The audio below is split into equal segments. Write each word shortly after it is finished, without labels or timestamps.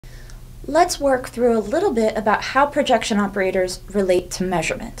let's work through a little bit about how projection operators relate to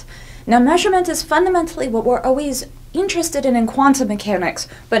measurement. Now, measurement is fundamentally what we're always interested in quantum mechanics,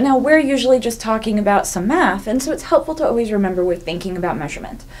 but now we're usually just talking about some math, and so it's helpful to always remember we're thinking about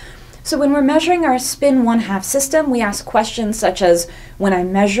measurement. So when we're measuring our spin 1/2 system, we ask questions such as, when I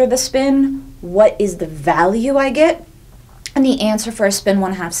measure the spin, what is the value I get? And the answer for a spin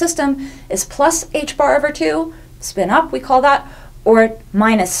 1/2 system is plus h bar over 2, spin up we call that, or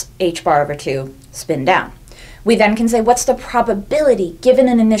minus h bar over 2, spin down. We then can say, what's the probability given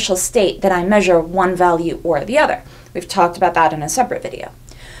an initial state that I measure one value or the other? We've talked about that in a separate video.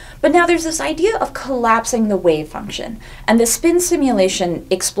 But now there's this idea of collapsing the wave function, and the spin simulation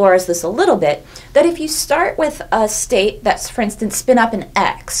explores this a little bit, that if you start with a state that's, for instance, spin up in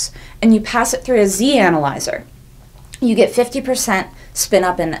x, and you pass it through a z analyzer, you get 50% spin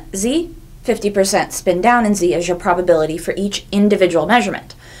up in z, 50% spin down in z as your probability for each individual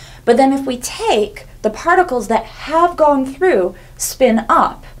measurement. But then if we take the particles that have gone through spin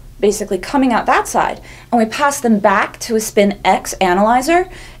up, basically coming out that side, and we pass them back to a spin x analyzer,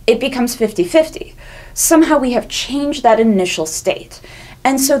 it becomes 50-50. Somehow we have changed that initial state.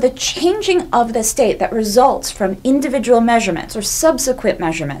 And so the changing of the state that results from individual measurements or subsequent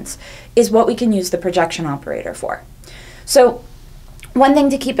measurements is what we can use the projection operator for. So one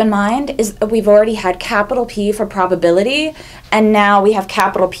thing to keep in mind is that we've already had capital P for probability, and now we have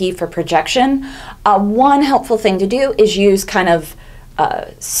capital P for projection. One helpful thing to do is use kind of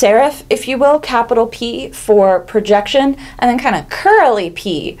serif, if you will, capital P for projection, and then kind of curly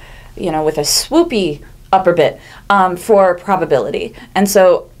P, with a swoopy upper bit for probability. And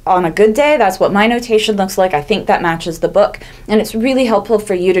so on a good day, that's what my notation looks like. I think that matches the book, and it's really helpful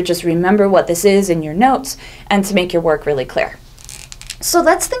for you to just remember what this is in your notes and to make your work really clear. So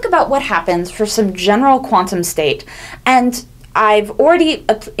let's think about what happens for some general quantum state, and I've already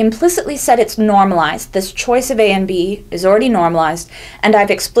implicitly said it's normalized. This choice of A and B is already normalized, and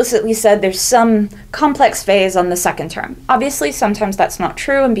I've explicitly said there's some complex phase on the second term. Obviously, sometimes that's not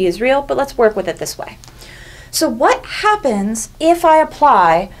true and B is real, but let's work with it this way. So what happens if I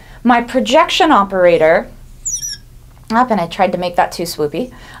apply my projection operator, and I tried to make that too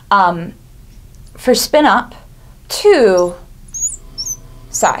swoopy, for spin up to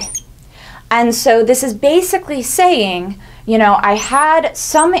psi? And so this is basically saying, I had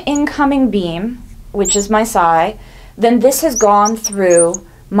some incoming beam, which is my psi, then this has gone through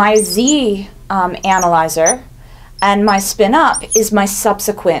my Z analyzer, and my spin up is my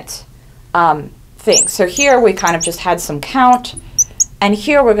subsequent thing. So here we kind of just had some count, and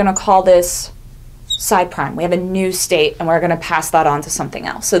here we're going to call this psi prime. We have a new state, and we're going to pass that on to something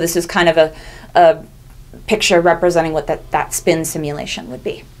else. So this is kind of a picture representing what that spin simulation would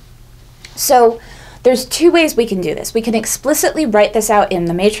be. So there's two ways we can do this. We can explicitly write this out in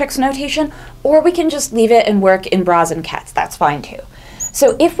the matrix notation, or we can just leave it and work in bras and kets. That's fine too.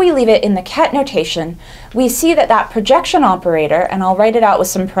 So if we leave it in the ket notation, we see that that projection operator, and I'll write it out with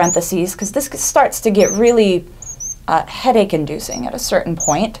some parentheses because this starts to get really headache-inducing at a certain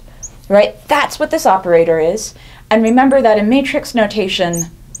point, right? That's what this operator is. And remember that in matrix notation,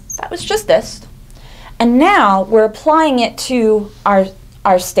 that was just this. And now we're applying it to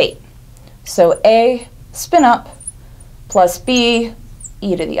our state. So A spin up plus B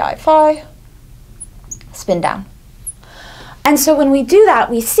e to the I phi spin down. And so when we do that,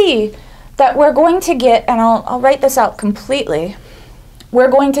 we see that we're going to get, and I'll write this out completely,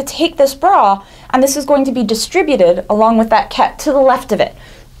 we're going to take this bra, and this is going to be distributed along with that ket to the left of it.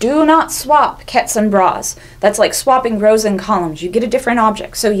 Do not swap kets and bras. That's like swapping rows and columns. You get a different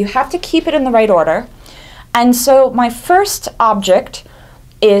object. So you have to keep it in the right order. And so my first object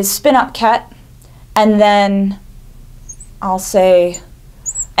is spin up ket, and then I'll say,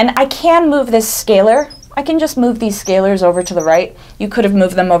 and I can move this scalar. I can just move these scalars over to the right. You could have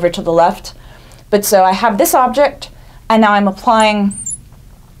moved them over to the left. But so I have this object, and now I'm applying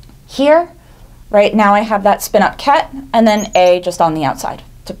here. Right now I have that spin up ket, and then A just on the outside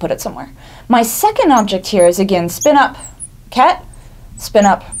to put it somewhere. My second object here is again spin up ket, spin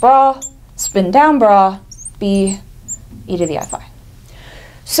up bra, spin down bra, B e to the I phi.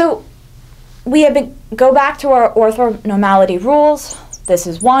 So we go back to our orthonormality rules. This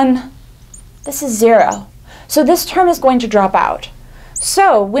is 1, this is 0. So this term is going to drop out.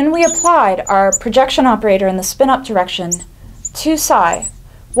 So when we applied our projection operator in the spin up direction to psi,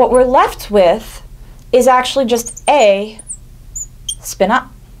 what we're left with is actually just A spin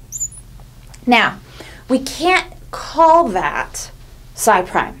up. Now, we can't call that psi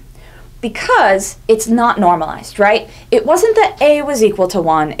prime, because it's not normalized, right? It wasn't that A was equal to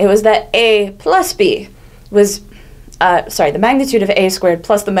 1, it was that A plus B was the magnitude of a squared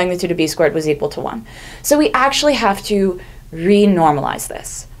plus the magnitude of b squared was equal to 1. So we actually have to renormalize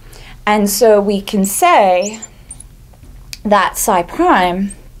this. And so we can say that psi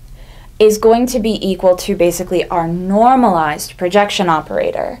prime is going to be equal to basically our normalized projection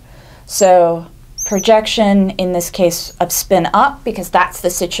operator. So projection, in this case, of spin up, because that's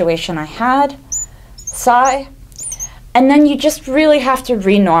the situation I had, psi. And then you just really have to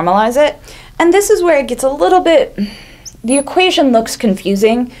renormalize it. And this is where it gets a little bit, the equation looks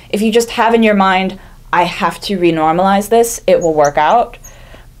confusing. If you just have in your mind, I have to renormalize this, it will work out.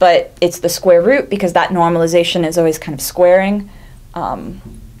 But it's the square root, because that normalization is always kind of squaring.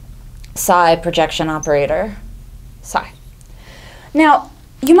 Psi projection operator, psi. Now,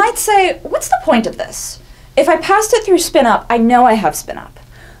 you might say, what's the point of this? If I passed it through spin up, I know I have spin up.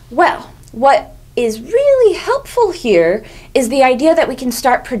 Well, what is really helpful here is the idea that we can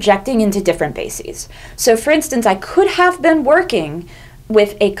start projecting into different bases. So for instance, I could have been working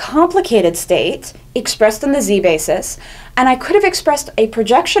with a complicated state expressed in the z basis, and I could have expressed a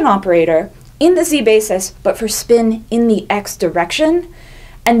projection operator in the z basis, but for spin in the x direction.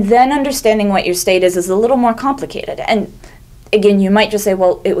 And then understanding what your state is a little more complicated. And again, you might just say,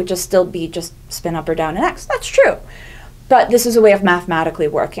 well, it would just still be just spin up or down in x. That's true. But this is a way of mathematically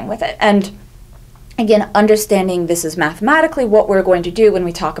working with it. And again, understanding this is mathematically what we're going to do when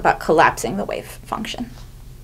we talk about collapsing the wave function.